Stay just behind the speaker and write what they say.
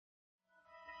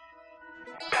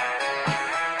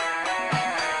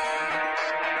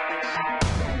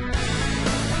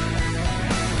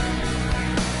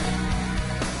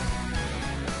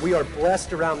we are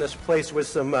blessed around this place with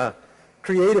some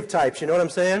creative types, you know what I'm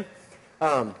saying?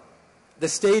 The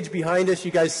stage behind us,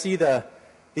 you guys see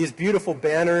these beautiful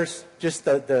banners, just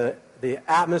the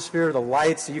atmosphere, the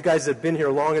lights. You guys have been here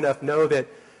long enough know that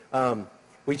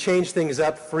we change things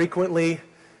up frequently.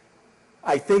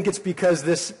 I think it's because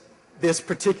this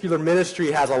particular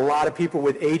ministry has a lot of people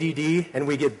with ADD, and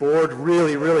we get bored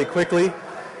really, really quickly.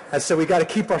 And so we got to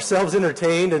keep ourselves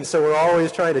entertained, and so we're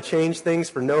always trying to change things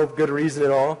for no good reason at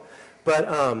all.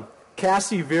 But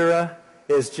Cassie Vera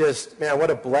is just, man, what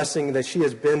a blessing that she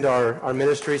has been to our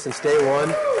ministry since day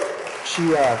one.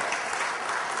 She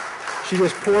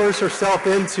just pours herself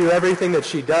into everything that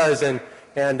she does, and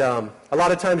a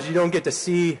lot of times you don't get to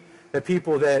see the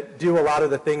people that do a lot of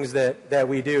the things that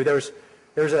we do. There's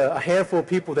a handful of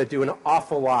people that do an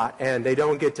awful lot, and they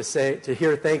don't get to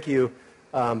hear thank you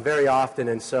very often,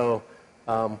 and so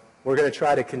we're going to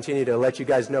try to continue to let you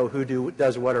guys know who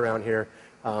does what around here.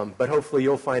 But hopefully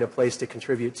you'll find a place to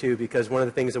contribute to, because one of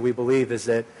the things that we believe is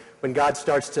that when God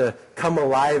starts to come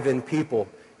alive in people,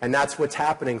 and that's what's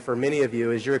happening for many of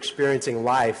you, is you're experiencing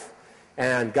life,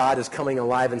 and God is coming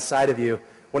alive inside of you.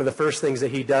 One of the first things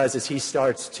that he does is he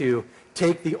starts to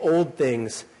take the old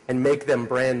things and make them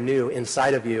brand new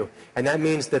inside of you. And that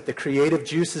means that the creative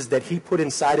juices that he put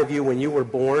inside of you when you were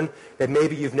born, that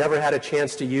maybe you've never had a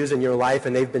chance to use in your life,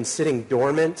 and they've been sitting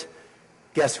dormant,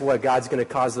 guess what? God's going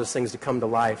to cause those things to come to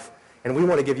life. And we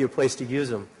want to give you a place to use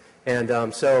them.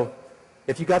 And so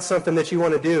if you got something that you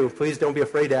want to do, please don't be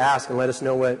afraid to ask and let us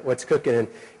know what's cooking.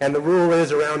 And the rule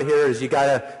is around here is you got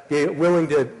to be willing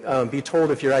to be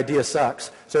told if your idea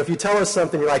sucks. So if you tell us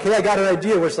something, you're like, hey, I got an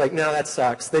idea, we're just like, no, that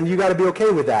sucks. Then you got to be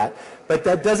okay with that. But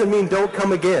that doesn't mean don't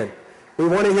come again. We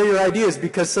want to hear your ideas,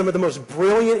 because some of the most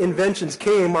brilliant inventions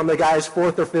came on the guy's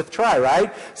 4th or 5th try,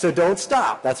 right? So don't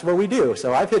stop. That's what we do.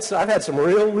 So I've had some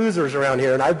real losers around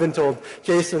here, and I've been told,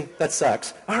 Jason, that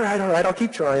sucks. All right, I'll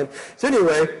keep trying. So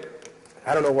anyway,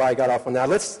 I don't know why I got off on that.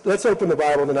 Let's open the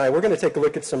Bible tonight. We're going to take a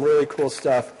look at some really cool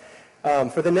stuff.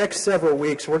 For the next several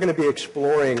weeks, we're going to be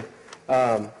exploring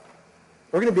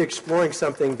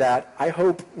something that I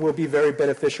hope will be very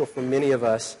beneficial for many of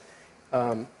us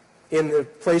in the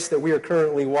place that we are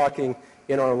currently walking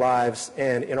in our lives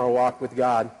and in our walk with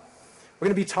God. We're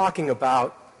going to be talking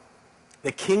about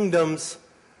the kingdoms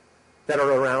that are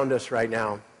around us right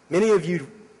now. Many of you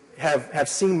have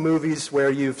seen movies where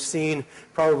you've seen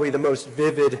probably the most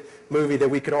vivid movie that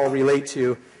we could all relate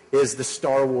to is the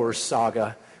Star Wars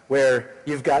saga, where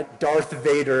you've got Darth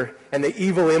Vader and the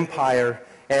evil empire,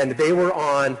 and they were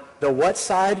on the what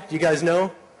side? Do you guys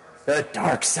know? The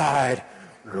dark side.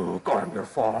 Luke, I'm your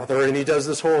father. And he does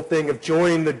this whole thing of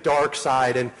joining the dark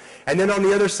side. And then on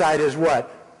the other side is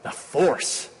what? The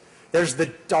Force. There's the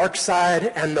dark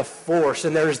side and the Force.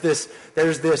 And there's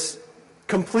this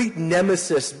complete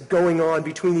nemesis going on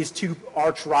between these two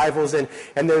arch rivals. And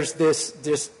there's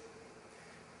this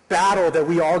battle that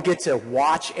we all get to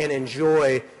watch and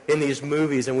enjoy in these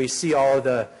movies. And we see all of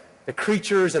the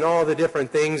creatures and all the different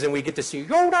things, and we get to see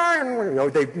Yoda, and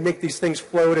they make these things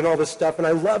float and all this stuff, and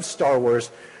I love Star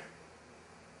Wars.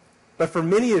 But for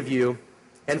many of you,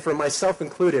 and for myself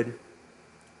included,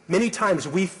 many times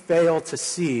we fail to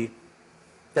see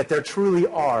that there truly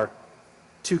are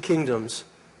two kingdoms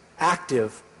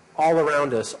active all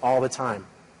around us all the time.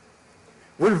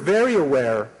 We're very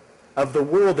aware of the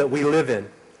world that we live in.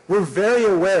 We're very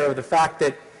aware of the fact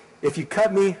that if you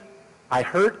cut me, I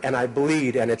hurt and I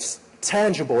bleed, and it's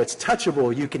tangible, it's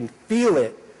touchable, you can feel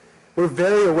it. We're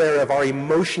very aware of our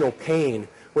emotional pain.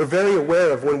 We're very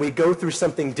aware of when we go through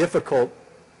something difficult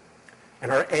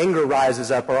and our anger rises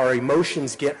up or our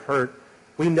emotions get hurt.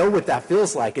 We know what that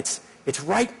feels like. It's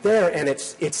right there, and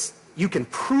it's you can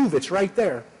prove it's right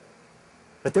there.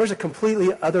 But there's a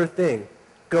completely other thing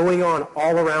going on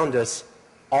all around us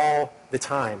all the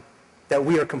time that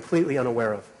we are completely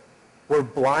unaware of. We're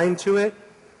blind to it.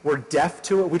 We're deaf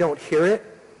to it. We don't hear it.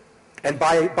 And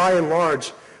by and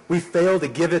large, we fail to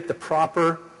give it the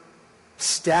proper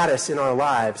status in our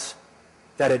lives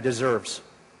that it deserves.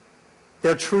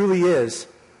 There truly is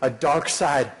a dark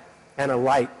side and a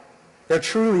light. There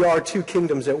truly are two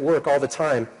kingdoms at work all the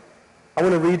time. I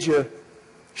want to read you a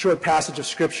short passage of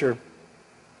Scripture.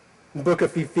 In the book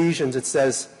of Ephesians, it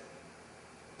says,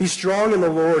 "Be strong in the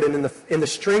Lord and in the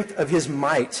strength of his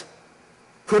might.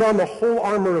 Put on the whole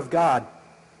armor of God,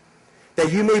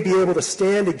 that you may be able to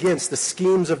stand against the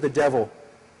schemes of the devil.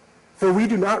 For we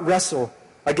do not wrestle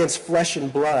against flesh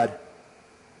and blood,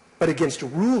 but against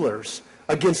rulers,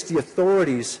 against the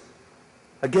authorities,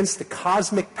 against the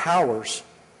cosmic powers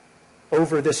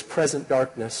over this present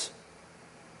darkness,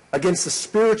 against the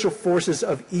spiritual forces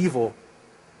of evil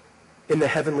in the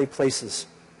heavenly places.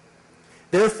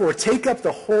 Therefore, take up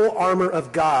the whole armor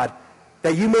of God,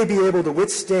 that you may be able to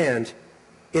withstand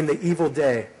in the evil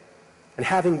day, and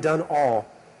having done all,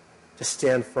 to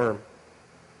stand firm.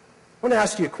 I want to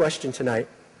ask you a question tonight.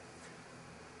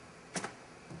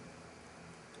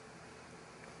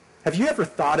 Have you ever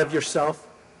thought of yourself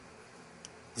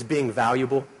as being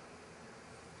valuable?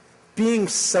 Being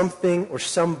something or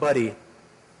somebody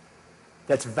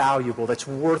that's valuable, that's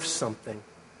worth something.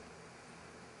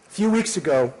 A few weeks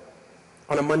ago,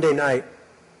 on a Monday night,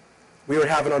 we were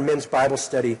having our men's Bible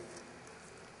study.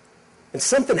 And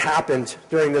something happened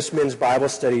during this men's Bible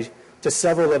study to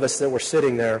several of us that were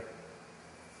sitting there.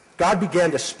 God began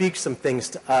to speak some things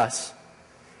to us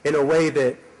in a way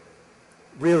that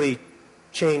really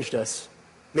changed us,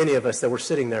 many of us that were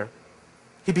sitting there.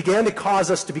 He began to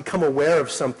cause us to become aware of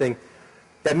something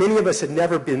that many of us had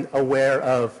never been aware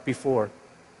of before.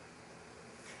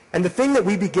 And the thing that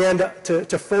we began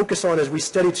to focus on as we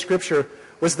studied Scripture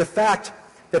was the fact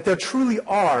that there truly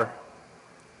are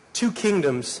two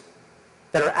kingdoms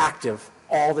that are active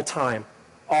all the time,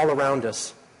 all around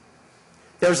us.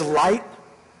 There's light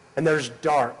and there's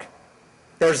dark.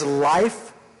 There's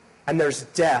life and there's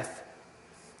death.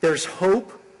 There's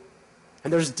hope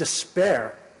and there's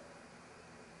despair.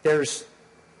 There's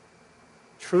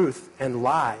truth and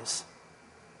lies.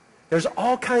 There's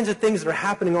all kinds of things that are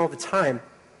happening all the time.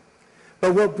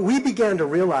 But what we began to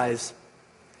realize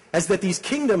is that these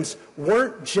kingdoms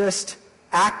weren't just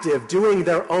active, doing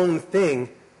their own thing,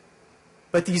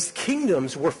 but these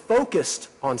kingdoms were focused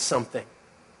on something.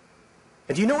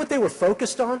 And do you know what they were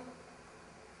focused on?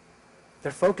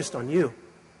 They're focused on you.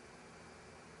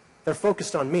 They're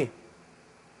focused on me.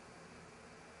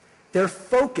 They're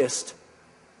focused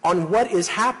on what is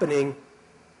happening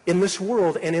in this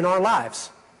world and in our lives.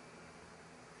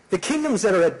 The kingdoms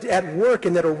that are at work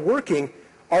and that are working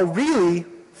are really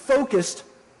focused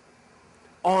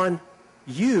on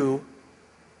you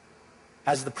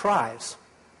as the prize.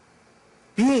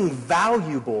 Being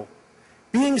valuable.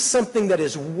 Being something that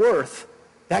is worth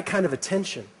that kind of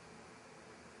attention.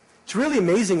 It's really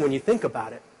amazing when you think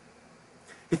about it.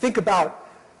 You think about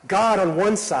God on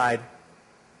one side,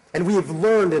 and we have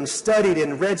learned and studied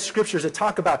and read scriptures that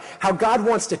talk about how God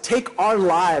wants to take our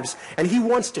lives and he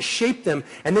wants to shape them,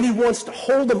 and then he wants to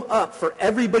hold them up for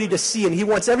everybody to see, and he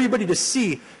wants everybody to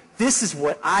see, this is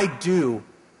what I do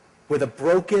with a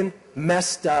broken,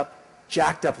 messed up,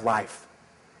 jacked up life.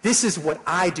 This is what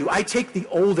I do. I take the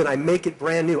old and I make it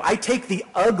brand new. I take the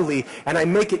ugly and I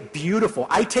make it beautiful.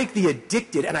 I take the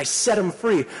addicted and I set them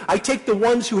free. I take the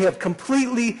ones who have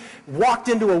completely walked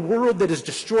into a world that is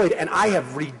destroyed and I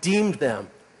have redeemed them.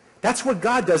 That's what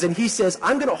God does. And he says,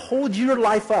 I'm going to hold your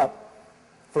life up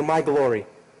for my glory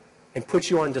and put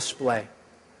you on display.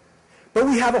 But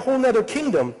we have a whole other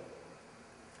kingdom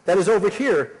that is over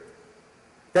here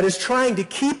that is trying to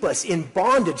keep us in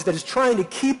bondage, that is trying to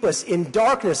keep us in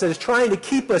darkness, that is trying to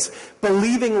keep us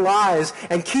believing lies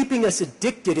and keeping us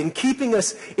addicted and keeping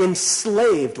us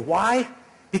enslaved. Why?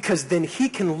 Because then he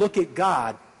can look at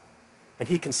God and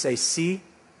he can say, see,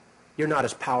 you're not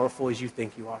as powerful as you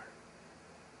think you are.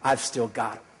 I've still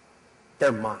got them.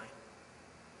 They're mine.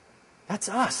 That's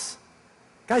us.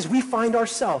 Guys, we find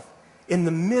ourselves in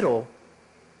the middle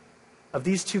of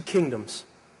these two kingdoms,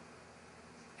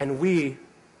 and we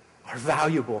are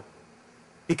valuable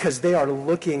because they are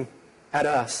looking at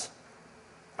us.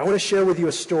 I want to share with you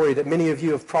a story that many of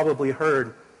you have probably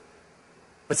heard,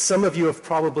 but some of you have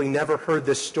probably never heard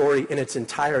this story in its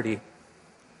entirety.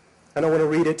 And I want to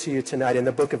read it to you tonight in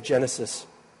the book of Genesis.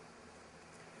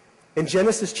 In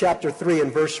Genesis chapter 3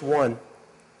 and verse 1,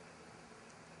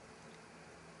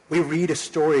 we read a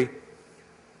story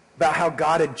about how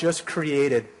God had just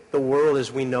created the world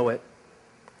as we know it.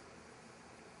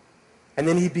 And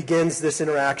then he begins this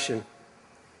interaction.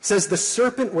 He says, the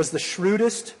serpent was the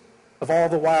shrewdest of all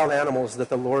the wild animals that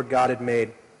the Lord God had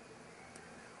made.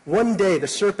 One day the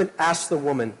serpent asked the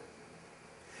woman,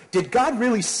 did God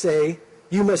really say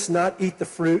you must not eat the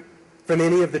fruit from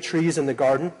any of the trees in the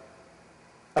garden?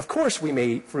 Of course we may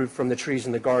eat fruit from the trees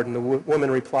in the garden, the woman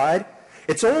replied.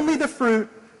 It's only the fruit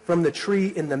from the tree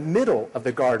in the middle of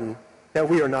the garden that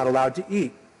we are not allowed to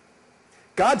eat.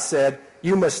 God said,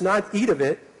 you must not eat of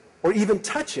it or even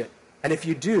touch it, and if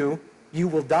you do, you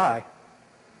will die.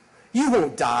 You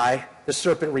won't die, the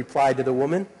serpent replied to the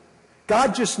woman.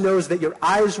 God just knows that your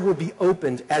eyes will be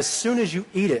opened as soon as you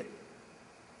eat it,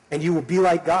 and you will be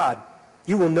like God.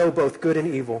 You will know both good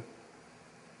and evil.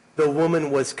 The woman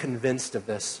was convinced of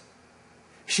this.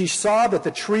 She saw that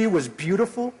the tree was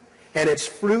beautiful and its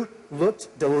fruit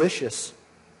looked delicious,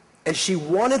 and she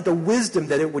wanted the wisdom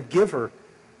that it would give her,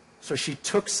 so she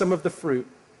took some of the fruit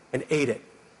and ate it.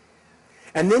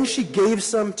 And then she gave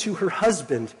some to her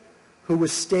husband who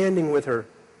was standing with her,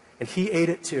 and he ate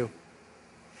it too.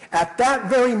 At that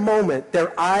very moment,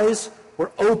 their eyes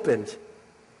were opened,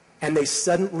 and they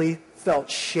suddenly felt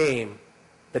shame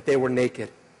that they were naked.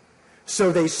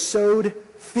 So they sewed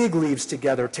fig leaves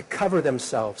together to cover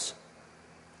themselves.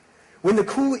 When the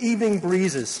cool evening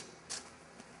breezes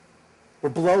were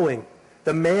blowing,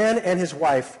 the man and his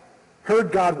wife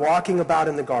heard God walking about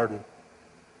in the garden.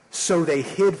 So they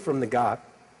hid from the God.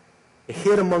 They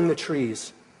hid among the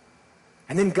trees.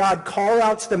 And then God called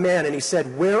out to the man, and he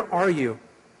said, "Where are you?"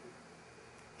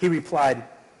 He replied,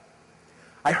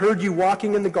 "I heard you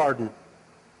walking in the garden,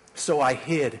 so I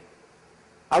hid.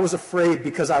 I was afraid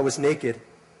because I was naked."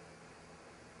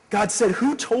 God said,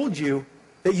 "Who told you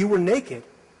that you were naked?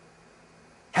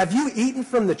 Have you eaten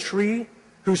from the tree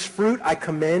whose fruit I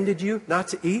commanded you not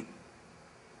to eat?"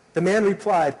 The man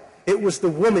replied, "It was the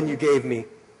woman you gave me.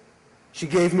 She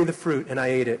gave me the fruit, and I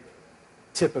ate it."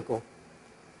 Typical.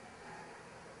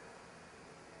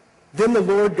 Then the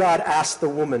Lord God asked the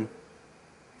woman,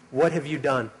 "What have you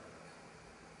done?"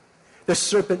 "The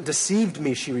serpent deceived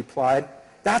me," she replied.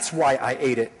 "That's why I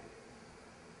ate it."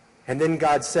 And then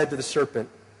God said to the serpent,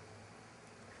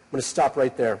 I'm going to stop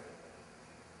right there.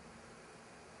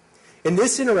 In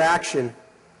this interaction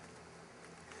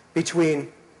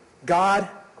between God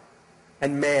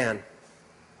and man,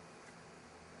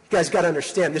 you guys got to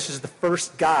understand, this is the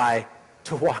first guy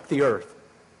to walk the earth.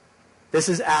 This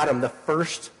is Adam, the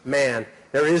first man.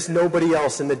 There is nobody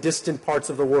else in the distant parts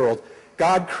of the world.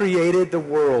 God created the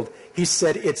world. He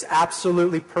said it's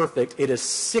absolutely perfect. It is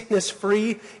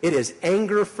sickness-free. It is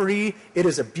anger-free. It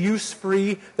is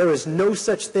abuse-free. There is no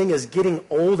such thing as getting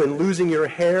old and losing your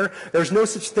hair. There's no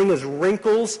such thing as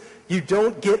wrinkles. You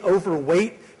don't get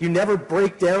overweight. You never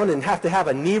break down and have to have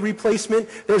a knee replacement.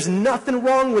 There's nothing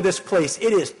wrong with this place.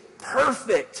 It is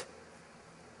perfect.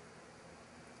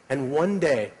 And one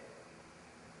day,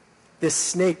 this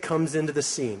snake comes into the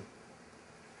scene,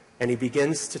 and he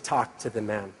begins to talk to the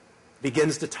man,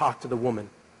 begins to talk to the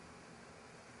woman.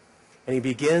 And he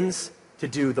begins to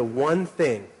do the one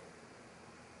thing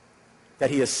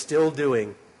that he is still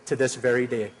doing to this very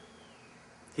day.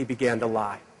 He began to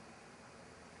lie.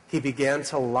 He began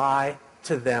to lie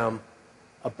to them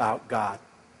about God.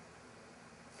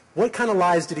 What kind of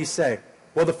lies did he say?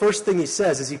 Well, the first thing he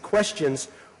says is he questions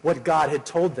what God had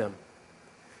told them.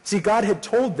 See, God had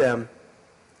told them,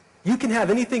 you can have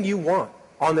anything you want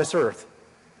on this earth.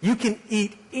 You can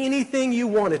eat anything you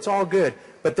want. It's all good.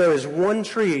 But there is one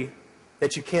tree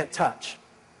that you can't touch.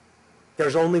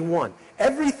 There's only one.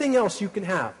 Everything else you can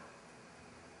have.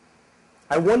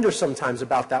 I wonder sometimes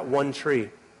about that one tree.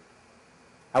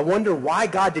 I wonder, why,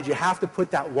 God, did you have to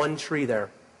put that one tree there?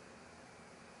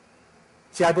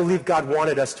 See, I believe God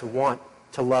wanted us to want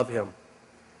to love him.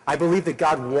 I believe that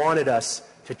God wanted us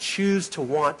to choose to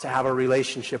want to have a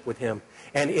relationship with him.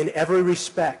 And in every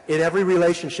respect, in every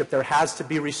relationship, there has to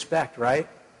be respect, right?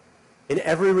 In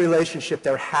every relationship,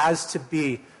 there has to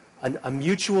be a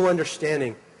mutual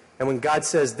understanding. And when God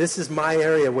says, this is my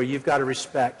area where you've got to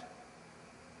respect,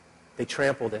 they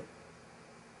trampled it.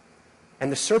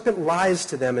 And the serpent lies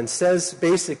to them and says,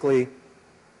 basically,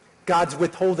 God's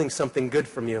withholding something good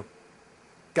from you.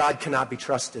 God cannot be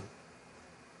trusted.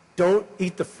 Don't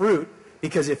eat the fruit,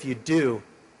 because if you do,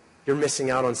 you're missing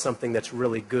out on something that's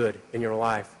really good in your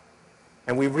life.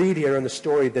 And we read here in the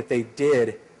story that they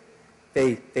did.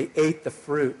 They ate the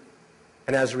fruit.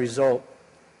 And as a result,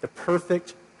 the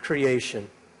perfect creation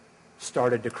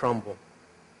started to crumble.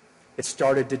 It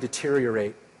started to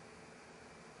deteriorate.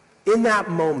 In that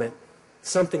moment,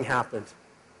 something happened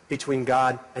between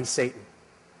God and Satan.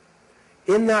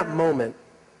 In that moment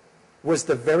was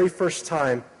the very first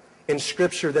time in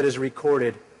Scripture that is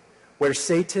recorded where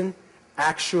Satan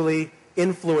actually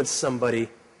influenced somebody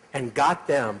and got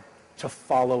them to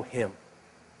follow him.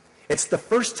 It's the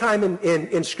first time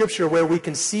in Scripture where we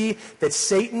can see that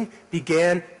Satan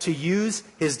began to use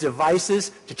his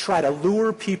devices to try to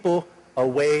lure people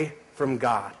away from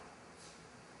God.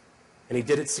 And he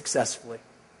did it successfully.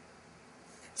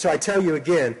 So I tell you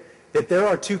again that there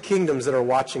are two kingdoms that are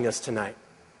watching us tonight.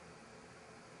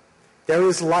 There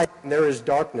is light and there is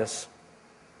darkness.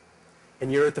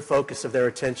 And you're at the focus of their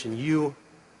attention. You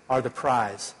are the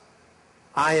prize.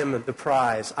 I am the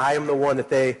prize. I am the one that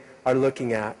they are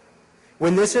looking at.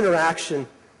 When this interaction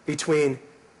between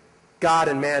God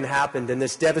and man happened and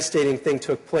this devastating thing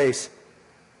took place,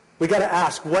 we got to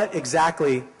ask, what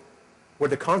exactly were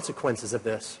the consequences of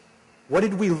this? What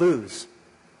did we lose?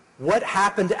 What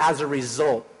happened as a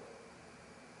result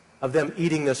of them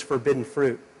eating this forbidden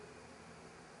fruit?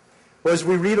 Well, as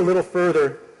we read a little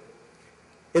further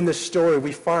in this story,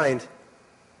 we find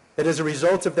that as a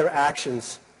result of their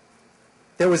actions,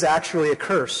 there was actually a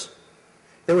curse.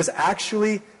 There was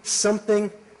actually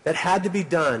something that had to be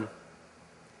done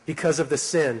because of the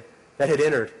sin that had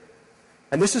entered.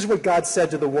 And this is what God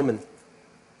said to the woman.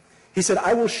 He said,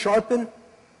 I will sharpen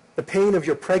the pain of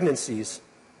your pregnancies,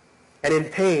 and in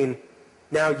pain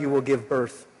now you will give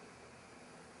birth.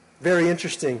 Very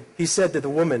interesting. He said to the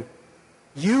woman,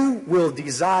 you will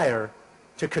desire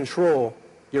to control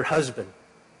your husband,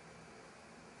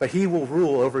 but he will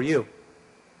rule over you.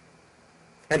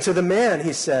 And to the man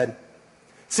he said,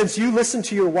 since you listened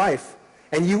to your wife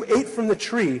and you ate from the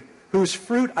tree whose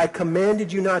fruit I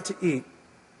commanded you not to eat,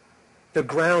 the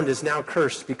ground is now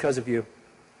cursed because of you.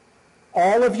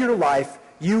 All of your life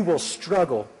you will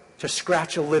struggle to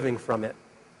scratch a living from it,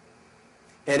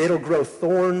 and it'll grow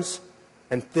thorns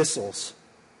and thistles,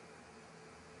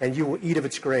 and you will eat of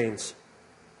its grains.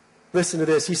 Listen to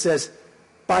this. He says,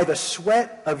 by the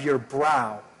sweat of your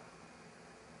brow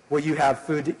will you have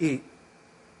food to eat,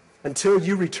 until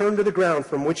you return to the ground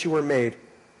from which you were made.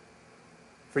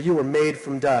 For you were made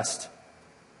from dust,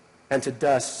 and to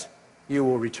dust you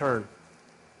will return.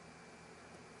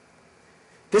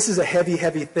 This is a heavy,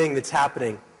 heavy thing that's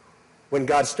happening when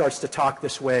God starts to talk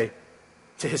this way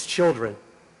to his children.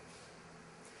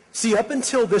 See, up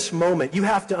until this moment, you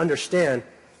have to understand,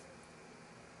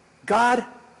 God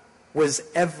was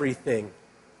everything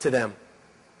to them.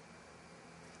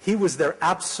 He was their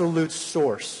absolute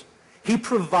source. He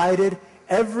provided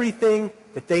everything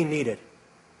that they needed.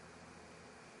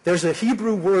 There's a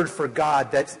Hebrew word for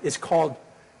God that is called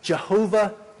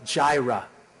Jehovah Jireh.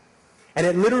 And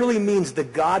it literally means the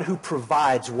God who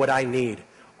provides what I need,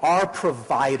 our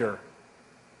provider.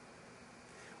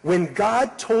 When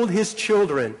God told his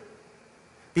children,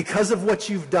 because of what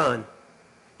you've done,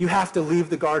 you have to leave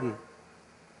the garden.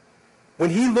 When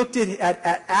he looked at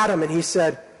Adam and he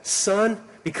said, son,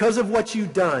 because of what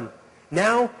you've done,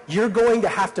 now you're going to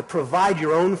have to provide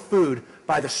your own food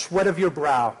by the sweat of your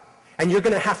brow. And you're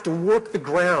going to have to work the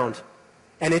ground,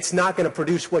 and it's not going to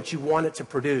produce what you want it to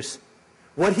produce.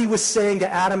 What he was saying to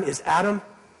Adam is, Adam,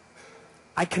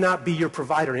 I cannot be your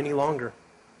provider any longer.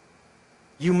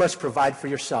 You must provide for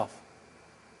yourself.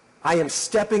 I am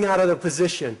stepping out of the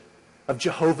position of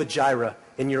Jehovah Jireh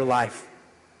in your life.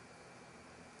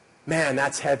 Man,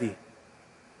 that's heavy.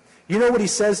 You know what he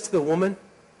says to the woman?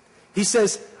 He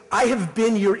says, I have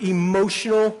been your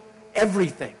emotional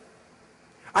everything.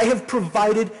 I have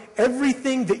provided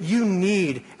everything that you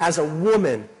need as a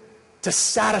woman to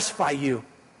satisfy you.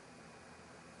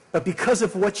 But because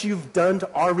of what you've done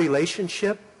to our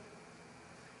relationship,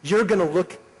 you're going to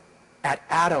look at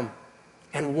Adam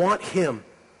and want him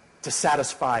to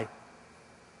satisfy.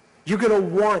 You're going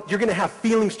to have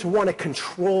feelings to want to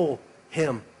control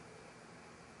him.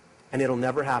 And it'll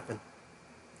never happen.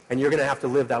 And you're going to have to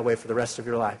live that way for the rest of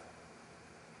your life.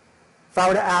 If I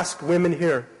were to ask women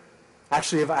here,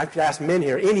 actually, if I could ask men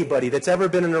here, anybody that's ever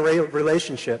been in a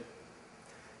relationship,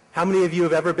 how many of you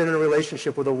have ever been in a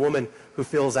relationship with a woman who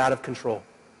feels out of control?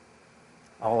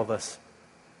 All of us.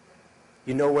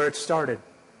 You know where it started.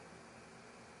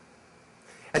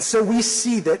 And so we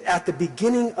see that at the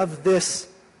beginning of this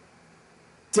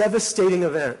devastating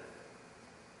event,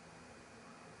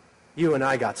 you and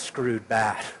I got screwed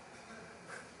bad.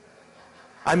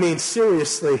 I mean,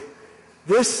 seriously,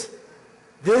 this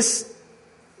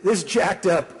jacked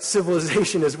up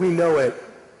civilization as we know it,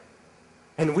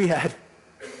 and we had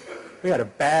a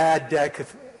bad deck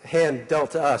of hand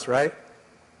dealt to us, right?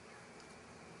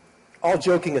 All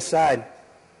joking aside,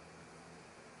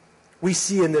 we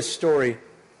see in this story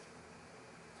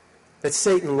that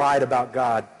Satan lied about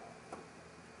God.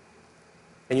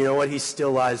 And you know what? He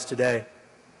still lies today.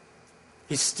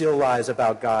 He still lies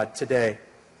about God today.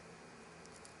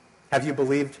 Have you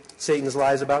believed Satan's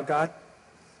lies about God?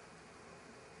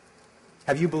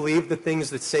 Have you believed the things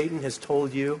that Satan has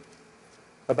told you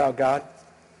about God?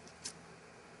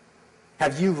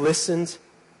 Have you listened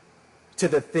to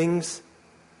the things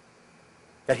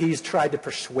that he's tried to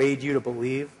persuade you to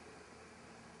believe?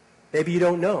 Maybe you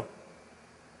don't know.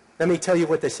 Let me tell you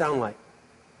what they sound like.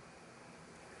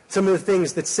 Some of the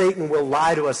things that Satan will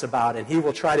lie to us about and he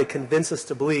will try to convince us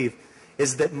to believe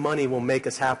is that money will make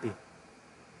us happy.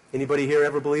 Anybody here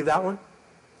ever believe that one?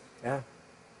 Yeah.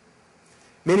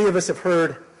 Many of us have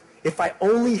heard, if I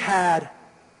only had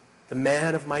the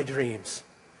man of my dreams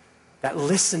that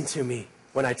listened to me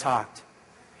when I talked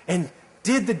and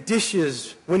did the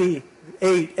dishes when he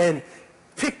ate and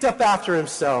picked up after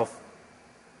himself.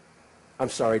 I'm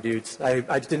sorry, dudes. I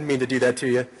didn't mean to do that to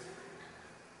you.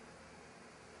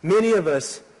 Many of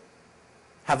us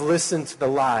have listened to the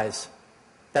lies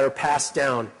that are passed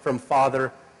down from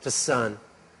father to son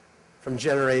from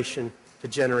generation to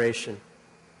generation.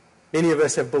 Many of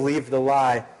us have believed the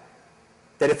lie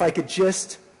that if I could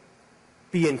just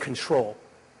be in control,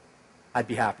 I'd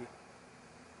be happy.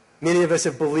 Many of us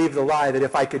have believed the lie that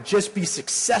if I could just be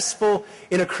successful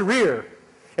in a career,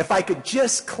 if I could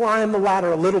just climb the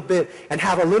ladder a little bit and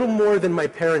have a little more than my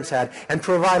parents had and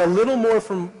provide a little more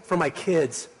for my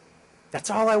kids, that's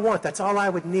all I want. That's all I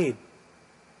would need.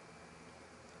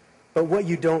 But what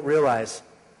you don't realize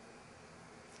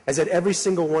is that every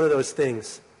single one of those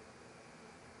things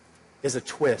is a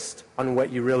twist on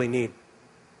what you really need.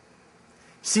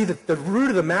 See, the root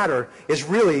of the matter is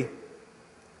really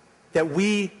that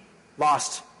we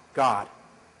lost God.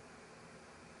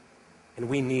 And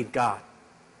we need God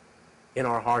in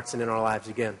our hearts and in our lives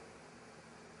again.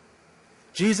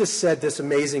 Jesus said this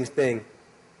amazing thing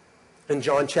in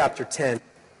John chapter 10.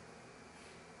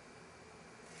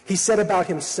 He said about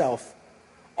himself,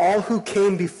 "All who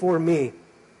came before me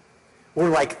were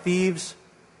like thieves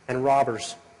and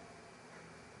robbers,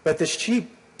 but the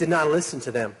sheep did not listen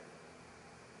to them.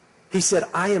 He said,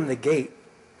 I am the gate,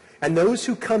 and those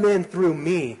who come in through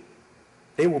me,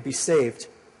 they will be saved.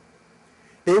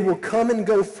 They will come and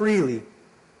go freely,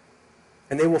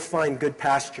 and they will find good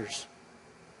pastures."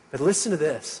 But listen to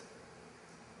this.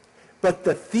 "But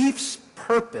the thief's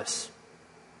purpose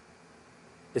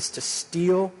is to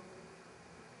steal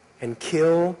and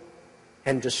kill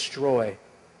and destroy.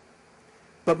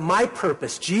 But my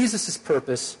purpose, Jesus'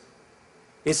 purpose,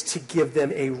 is to give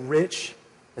them a rich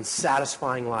and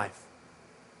satisfying life."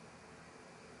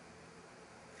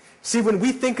 See, when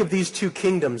we think of these two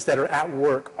kingdoms that are at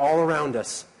work all around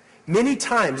us, many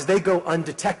times they go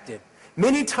undetected.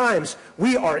 Many times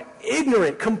we are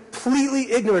ignorant,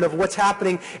 completely ignorant of what's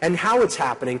happening and how it's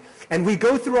happening. And we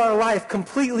go through our life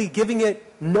completely giving it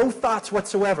no thoughts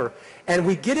whatsoever. And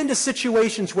we get into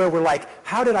situations where we're like,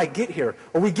 how did I get here?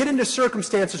 Or we get into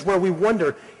circumstances where we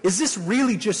wonder, is this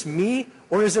really just me?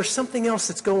 Or is there something else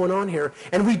that's going on here?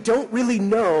 And we don't really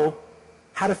know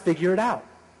how to figure it out.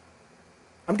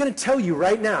 I'm going to tell you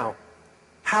right now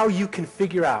how you can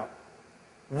figure out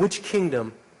which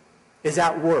kingdom is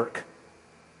at work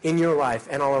in your life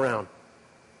and all around.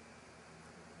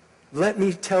 Let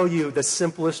me tell you the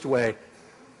simplest way,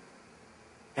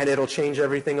 and it'll change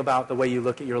everything about the way you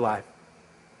look at your life.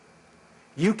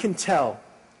 You can tell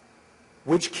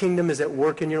which kingdom is at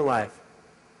work in your life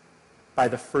by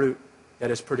the fruit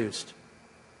that is produced.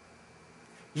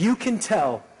 You can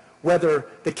tell whether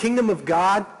the kingdom of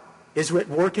God is at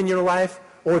work in your life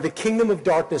or the kingdom of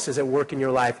darkness is at work in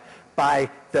your life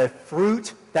by the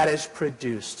fruit that is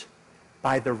produced,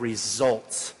 by the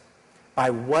results, by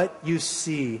what you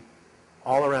see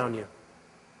all around you.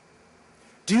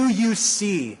 Do you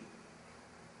see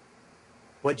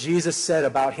what Jesus said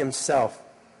about himself?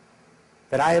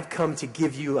 That I have come to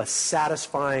give you a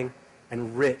satisfying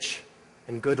and rich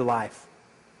and good life.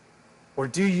 Or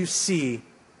do you see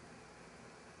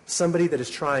somebody that is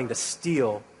trying to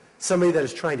steal, somebody that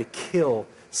is trying to kill,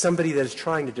 somebody that is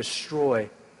trying to destroy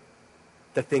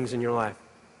the things in your life?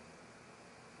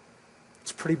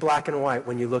 It's pretty black and white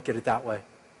when you look at it that way.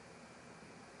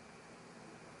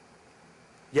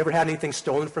 You ever had anything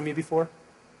stolen from you before?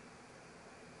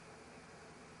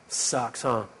 Sucks,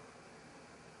 huh?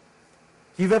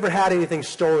 If you've ever had anything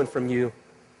stolen from you,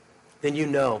 then you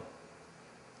know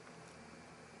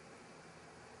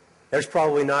there's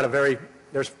probably not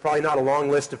a long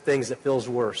list of things that feels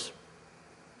worse.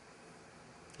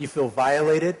 You feel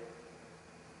violated.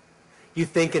 You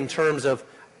think in terms of,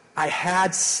 I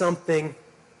had something,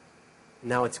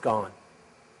 now it's gone.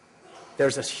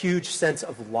 There's a huge sense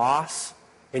of loss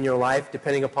in your life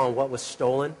depending upon what was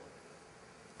stolen.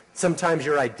 Sometimes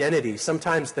your identity,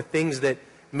 sometimes the things that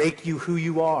make you who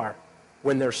you are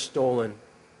when they're stolen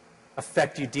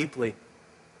affect you deeply.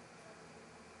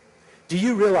 Do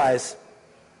you realize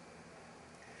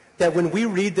that when we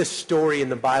read this story in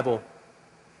the Bible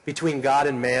between God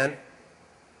and man,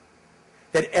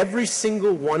 that every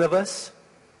single one of us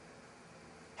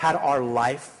had our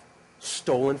life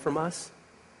stolen from us?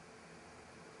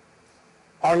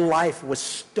 Our life was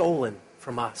stolen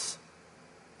from us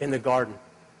in the garden.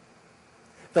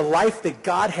 The life that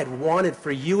God had wanted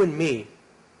for you and me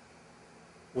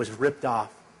was ripped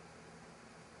off,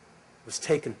 was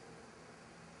taken.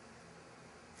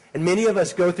 And many of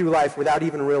us go through life without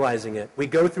even realizing it. We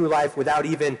go through life without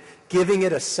even giving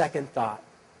it a second thought.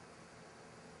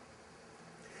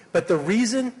 But the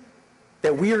reason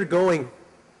that we are going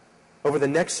over the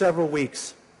next several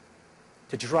weeks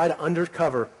to try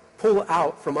to pull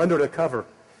out from under the cover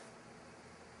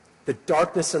the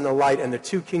darkness and the light and the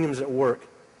two kingdoms at work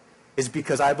is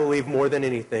because I believe more than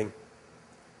anything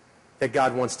that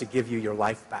God wants to give you your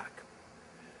life back.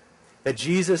 That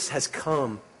Jesus has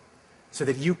come so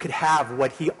that you could have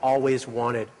what he always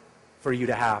wanted for you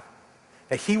to have.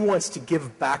 That he wants to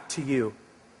give back to you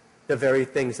the very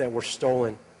things that were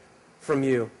stolen from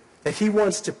you. That he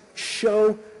wants to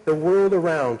show the world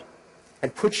around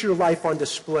and put your life on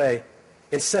display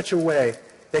in such a way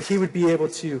that he would be able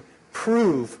to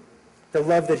prove the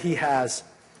love that he has,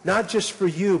 not just for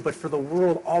you, but for the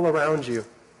world all around you.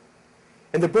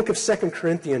 In the book of 2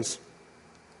 Corinthians,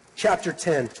 chapter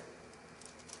 10,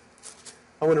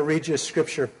 I want to read you a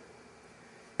scripture.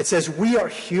 It says, "We are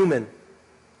human,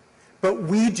 but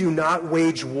we do not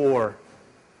wage war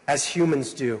as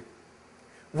humans do.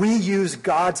 We use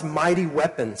God's mighty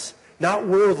weapons, not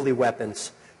worldly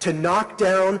weapons, to knock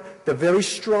down the very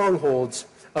strongholds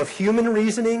of human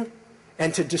reasoning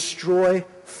and to destroy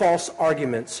false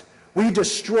arguments. We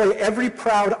destroy every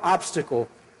proud obstacle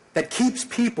that keeps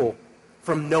people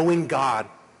from knowing God.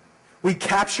 We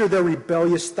capture their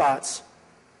rebellious thoughts.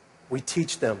 We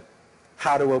teach them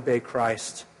how to obey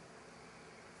Christ."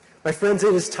 My friends,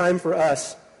 it is time for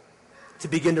us to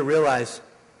begin to realize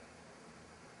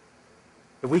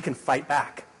that we can fight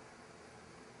back.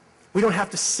 We don't have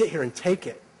to sit here and take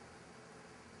it.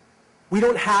 We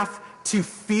don't have to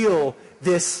feel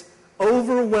this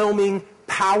overwhelming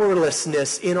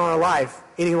powerlessness in our life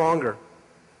any longer.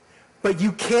 But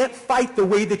you can't fight the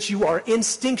way that you are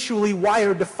instinctually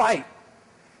wired to fight.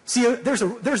 See,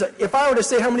 if I were to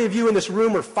say how many of you in this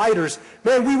room are fighters,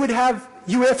 man, we would have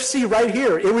UFC right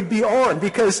here. It would be on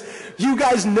because you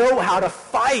guys know how to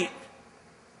fight.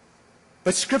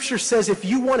 But Scripture says if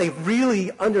you want to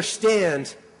really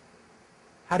understand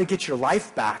how to get your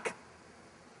life back,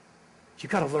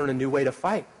 you've got to learn a new way to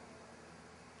fight.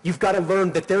 You've got to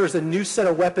learn that there is a new set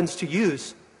of weapons to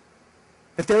use,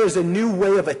 that there is a new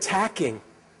way of attacking,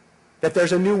 that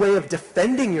there's a new way of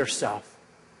defending yourself,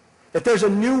 that there's a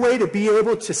new way to be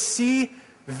able to see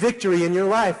victory in your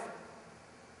life.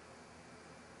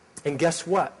 And guess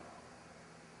what?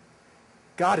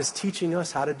 God is teaching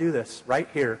us how to do this right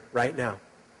here, right now.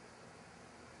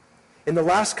 In the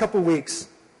last couple weeks,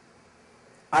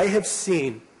 I have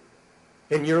seen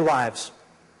in your lives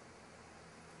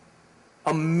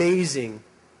amazing,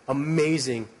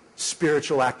 amazing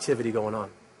spiritual activity going on.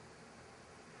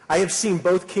 I have seen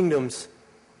both kingdoms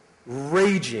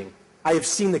raging. I have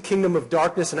seen the kingdom of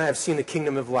darkness and I have seen the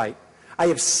kingdom of light. I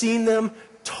have seen them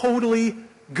totally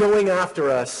going after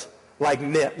us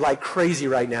like crazy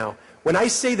right now. When I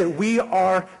say that we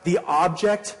are the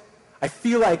object, I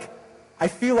feel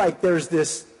like there's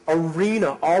this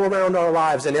arena all around our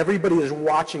lives and everybody is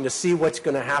watching to see what's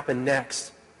going to happen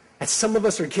next. And some of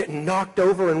us are getting knocked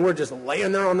over and we're just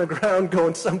laying there on the ground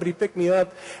going, somebody pick me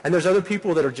up. And there's other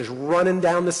people that are just running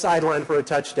down the sideline for a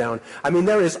touchdown. I mean,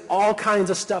 there is all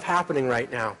kinds of stuff happening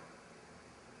right now.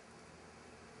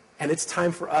 And it's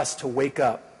time for us to wake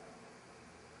up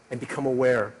and become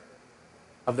aware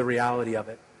of the reality of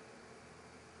it.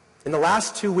 In the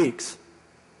last 2 weeks,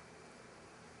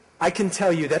 I can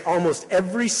tell you that almost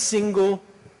every single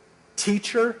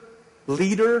teacher,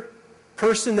 leader,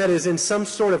 person that is in some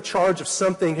sort of charge of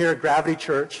something here at Gravity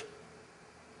Church,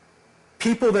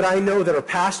 people that I know that are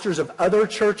pastors of other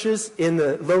churches in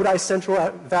the Lodi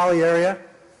Central Valley area,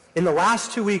 in the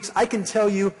last 2 weeks, I can tell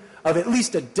you of at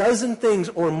least a dozen things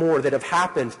or more that have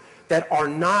happened that are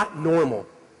not normal,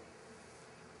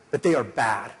 but they are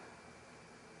bad.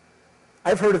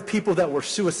 I've heard of people that were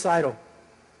suicidal.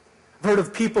 I've heard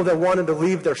of people that wanted to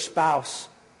leave their spouse.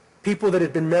 People that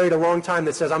had been married a long time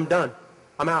that says, I'm done.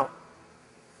 I'm out.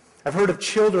 I've heard of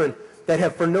children that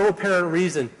have, for no apparent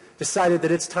reason, decided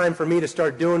that it's time for me to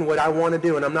start doing what I want to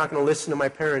do and I'm not going to listen to my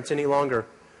parents any longer.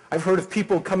 I've heard of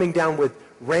people coming down with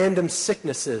random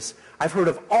sicknesses. I've heard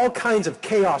of all kinds of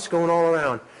chaos going all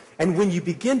around. And when you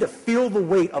begin to feel the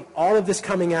weight of all of this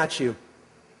coming at you,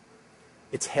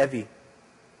 it's heavy.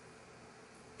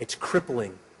 It's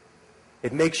crippling.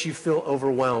 It makes you feel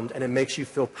overwhelmed and it makes you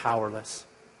feel powerless.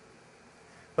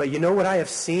 But you know what I have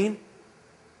seen?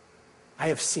 I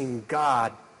have seen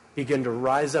God begin to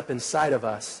rise up inside of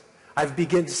us. I've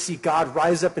begun to see God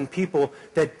rise up in people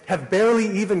that have barely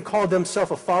even called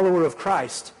themselves a follower of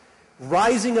Christ,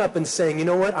 rising up and saying, you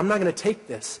know what, I'm not going to take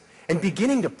this. And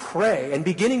beginning to pray and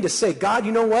beginning to say, God,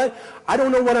 you know what? I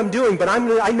don't know what I'm doing, but I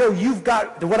know you've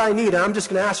got what I need, and I'm just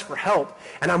going to ask for help.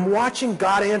 And I'm watching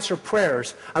God answer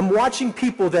prayers. I'm watching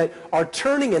people that are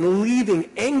turning and leaving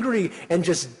angry and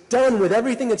just done with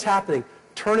everything that's happening,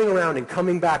 turning around and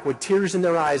coming back with tears in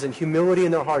their eyes and humility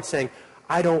in their heart, saying,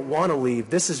 I don't want to leave.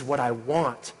 This is what I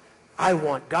want. I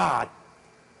want God.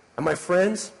 And my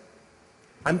friends,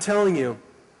 I'm telling you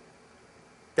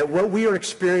that what we are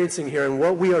experiencing here and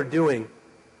what we are doing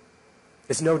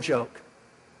is no joke.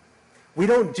 We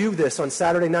don't do this on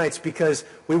Saturday nights because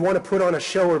we want to put on a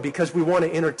show or because we want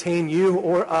to entertain you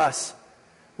or us.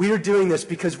 We are doing this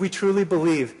because we truly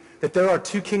believe that there are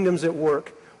two kingdoms at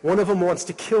work. One of them wants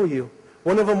to kill you.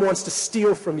 One of them wants to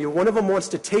steal from you. One of them wants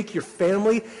to take your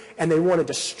family and they want to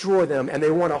destroy them and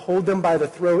they want to hold them by the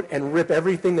throat and rip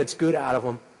everything that's good out of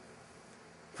them.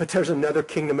 But there's another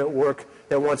kingdom at work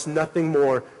that wants nothing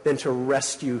more than to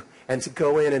rescue and to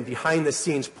go in and behind the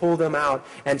scenes pull them out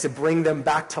and to bring them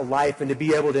back to life and to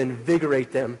be able to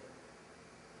invigorate them.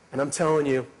 And I'm telling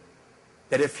you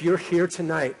that if you're here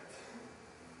tonight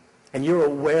and you're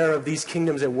aware of these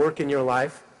kingdoms at work in your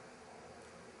life,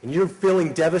 and you're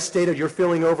feeling devastated, you're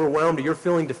feeling overwhelmed, or you're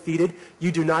feeling defeated,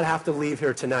 you do not have to leave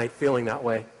here tonight feeling that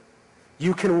way.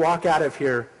 You can walk out of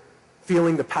here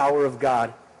feeling the power of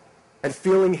God and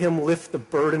feeling Him lift the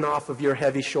burden off of your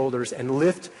heavy shoulders and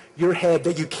lift your head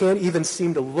that you can't even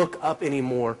seem to look up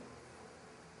anymore.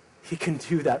 He can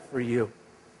do that for you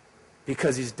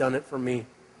because He's done it for me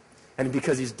and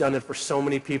because He's done it for so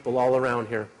many people all around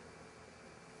here.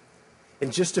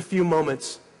 In just a few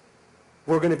moments,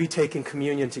 we're going to be taking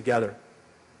communion together.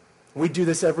 We do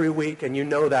this every week, and you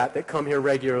know that come here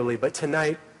regularly. But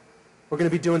tonight, we're going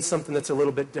to be doing something that's a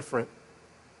little bit different.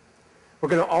 We're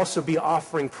going to also be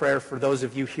offering prayer for those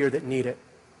of you here that need it.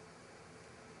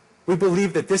 We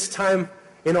believe that this time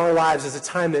in our lives is a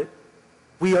time that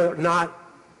we are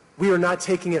not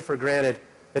taking it for granted,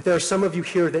 that there are some of you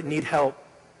here that need help,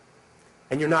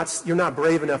 and you're not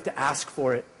brave enough to ask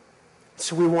for it.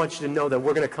 So we want you to know that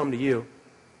we're going to come to you.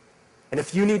 And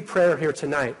if you need prayer here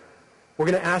tonight, we're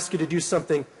going to ask you to do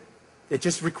something that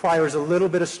just requires a little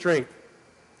bit of strength.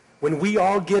 When we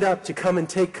all get up to come and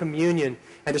take communion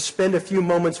and to spend a few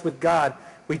moments with God,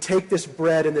 we take this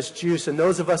bread and this juice, and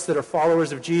those of us that are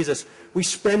followers of Jesus, we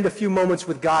spend a few moments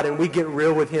with God and we get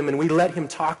real with Him and we let Him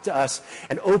talk to us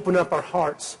and open up our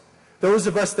hearts. Those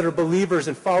of us that are believers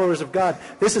and followers of God,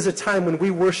 this is a time when we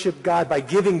worship God by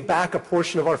giving back a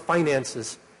portion of our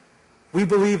finances. We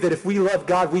believe that if we love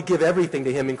God, we give everything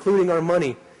to Him, including our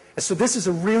money. And so this is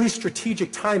a really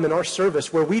strategic time in our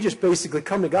service where we just basically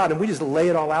come to God and we just lay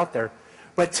it all out there.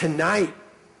 But tonight,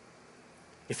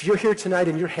 if you're here tonight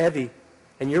and you're heavy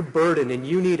and you're burdened and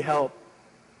you need help,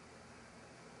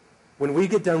 when we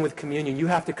get done with communion, you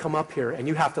have to come up here and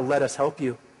you have to let us help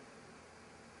you.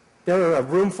 There are a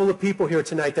room full of people here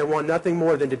tonight that want nothing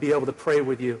more than to be able to pray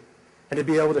with you and to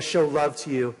be able to show love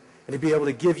to you and to be able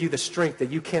to give you the strength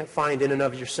that you can't find in and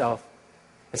of yourself.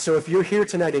 And so if you're here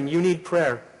tonight and you need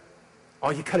prayer,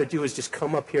 all you got to do is just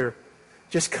come up here.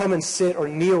 Just come and sit or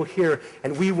kneel here,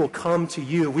 and we will come to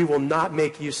you. We will not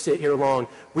make you sit here long.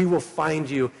 We will find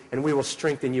you, and we will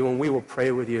strengthen you, and we will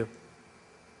pray with you.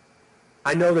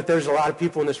 I know that there's a lot of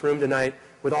people in this room tonight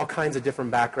with all kinds of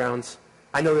different backgrounds.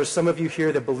 I know there's some of you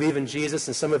here that believe in Jesus,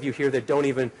 and some of you here that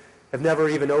have never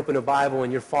even opened a Bible,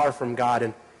 and you're far from God,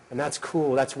 and that's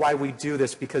cool. That's why we do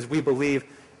this, because we believe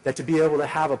that to be able to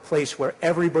have a place where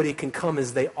everybody can come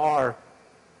as they are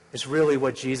is really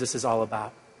what Jesus is all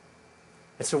about.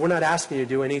 And so we're not asking you to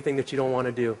do anything that you don't want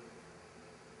to do.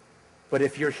 But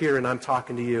if you're here and I'm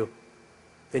talking to you,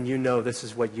 then you know this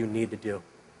is what you need to do.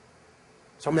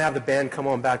 So I'm going to have the band come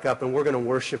on back up, and we're going to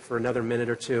worship for another minute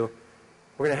or two.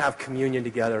 We're going to have communion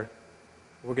together.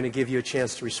 We're going to give you a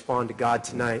chance to respond to God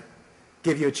tonight,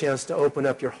 give you a chance to open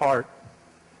up your heart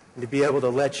and to be able to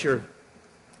let your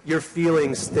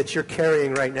feelings that you're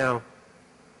carrying right now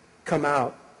come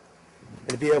out and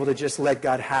to be able to just let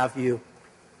God have you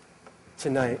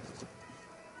tonight.